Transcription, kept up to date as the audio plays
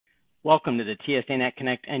Welcome to the TSANet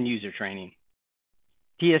Connect end user training.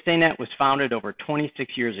 TSANet was founded over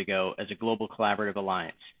 26 years ago as a global collaborative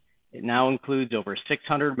alliance. It now includes over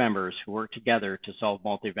 600 members who work together to solve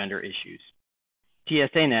multi-vendor issues.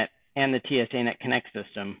 TSANet and the TSANet Connect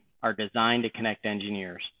system are designed to connect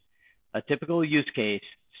engineers. A typical use case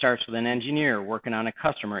starts with an engineer working on a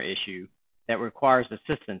customer issue that requires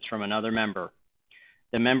assistance from another member.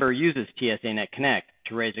 The member uses TSANet Connect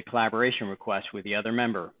to raise a collaboration request with the other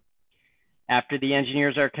member. After the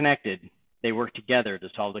engineers are connected, they work together to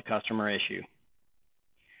solve the customer issue.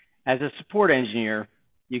 As a support engineer,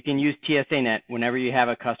 you can use TSANet whenever you have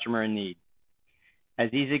a customer in need.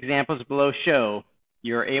 As these examples below show,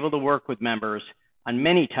 you are able to work with members on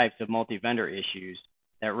many types of multi-vendor issues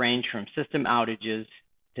that range from system outages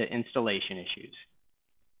to installation issues.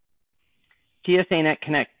 TSANet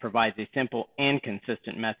Connect provides a simple and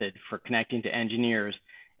consistent method for connecting to engineers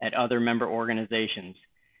at other member organizations.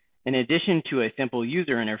 In addition to a simple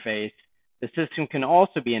user interface, the system can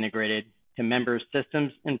also be integrated to members'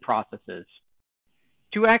 systems and processes.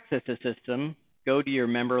 To access the system, go to your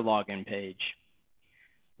member login page.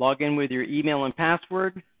 Log in with your email and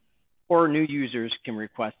password, or new users can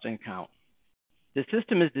request an account. The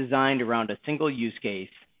system is designed around a single use case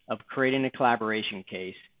of creating a collaboration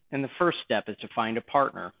case, and the first step is to find a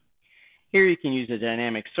partner. Here you can use a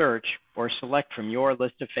dynamic search or select from your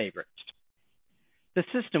list of favorites. The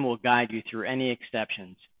system will guide you through any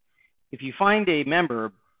exceptions. If you find a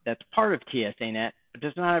member that's part of TSANet but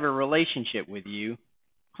does not have a relationship with you,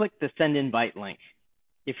 click the Send Invite link.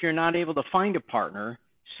 If you're not able to find a partner,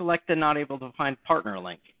 select the Not Able to Find Partner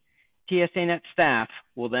link. TSANet staff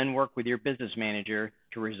will then work with your business manager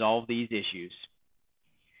to resolve these issues.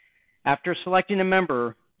 After selecting a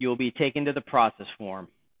member, you will be taken to the process form.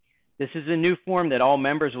 This is a new form that all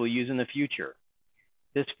members will use in the future.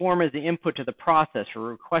 This form is the input to the process for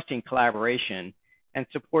requesting collaboration and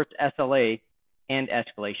supports SLA and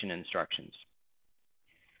escalation instructions.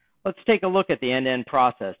 Let's take a look at the end-to-end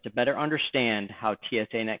process to better understand how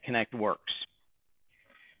TSANet Connect works.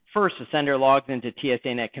 First, the sender logs into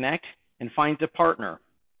TSANet Connect and finds a partner.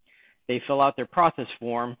 They fill out their process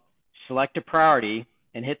form, select a priority,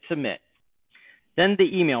 and hit Submit. Then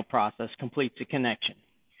the email process completes the connection.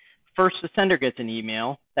 First, the sender gets an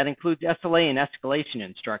email that includes SLA and escalation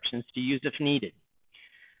instructions to use if needed.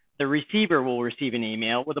 The receiver will receive an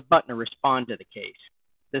email with a button to respond to the case.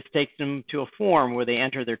 This takes them to a form where they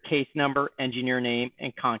enter their case number, engineer name,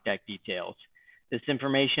 and contact details. This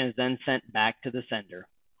information is then sent back to the sender.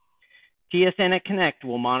 TSANet Connect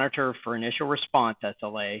will monitor for initial response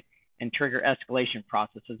SLA and trigger escalation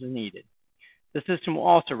processes as needed. The system will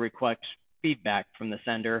also request feedback from the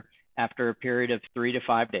sender after a period of 3 to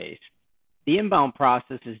 5 days. The inbound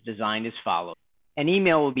process is designed as follows. An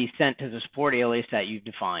email will be sent to the support alias that you've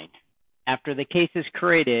defined. After the case is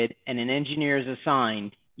created and an engineer is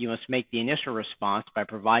assigned, you must make the initial response by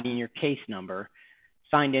providing your case number,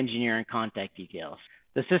 signed engineer, and contact details.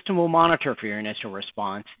 The system will monitor for your initial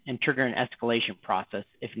response and trigger an escalation process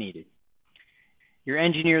if needed. Your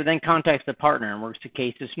engineer then contacts the partner and works the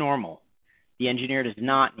case as normal. The engineer does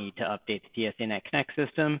not need to update the TSANet Connect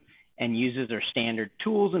system and uses their standard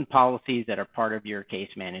tools and policies that are part of your case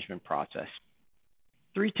management process.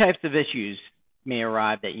 3 types of issues may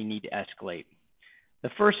arrive that you need to escalate. The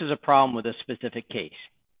first is a problem with a specific case.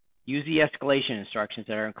 Use the escalation instructions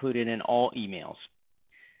that are included in all emails.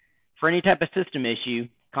 For any type of system issue,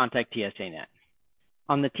 contact TSANet.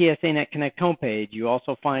 On the TSANet Connect homepage, you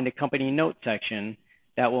also find a company note section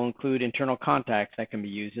that will include internal contacts that can be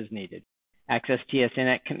used as needed. Access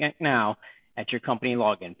TSANet Connect now at your company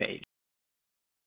login page.